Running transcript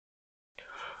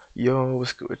Yo,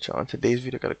 what's good with y'all? In today's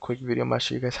video, I got a quick video. I'm gonna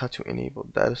show you guys how to enable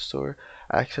data store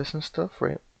access and stuff,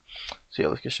 right? So yeah,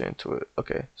 let's get straight into it.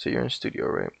 Okay, so you're in studio,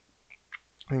 right?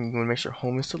 And you wanna make sure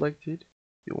home is selected.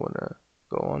 You wanna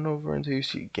go on over until you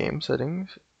see game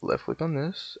settings. Left click on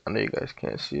this. I know you guys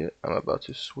can't see it. I'm about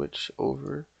to switch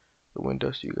over the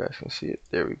window so you guys can see it.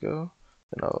 There we go.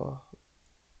 And I'll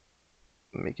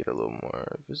make it a little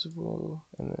more visible.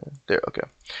 And then there, okay.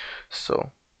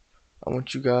 So I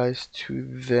want you guys to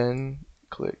then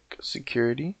click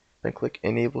security, then click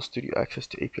enable studio access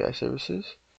to API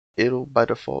services. It'll by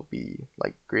default be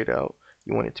like grayed out.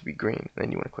 You want it to be green, and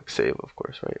then you want to click save, of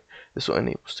course, right? This will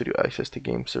enable studio access to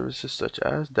game services such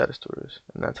as data stores,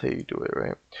 and that's how you do it,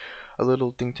 right? A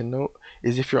little thing to note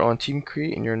is if you're on Team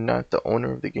Create and you're not the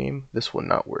owner of the game, this will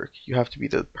not work. You have to be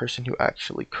the person who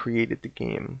actually created the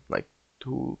game, like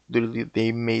who literally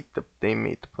they made the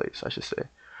place, I should say.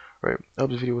 Right. I hope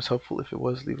this video was helpful. If it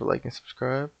was, leave a like and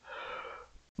subscribe.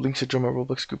 Links to join my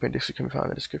Roblox group and Discord can be found in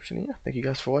the description. Yeah, thank you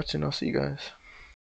guys for watching. I'll see you guys.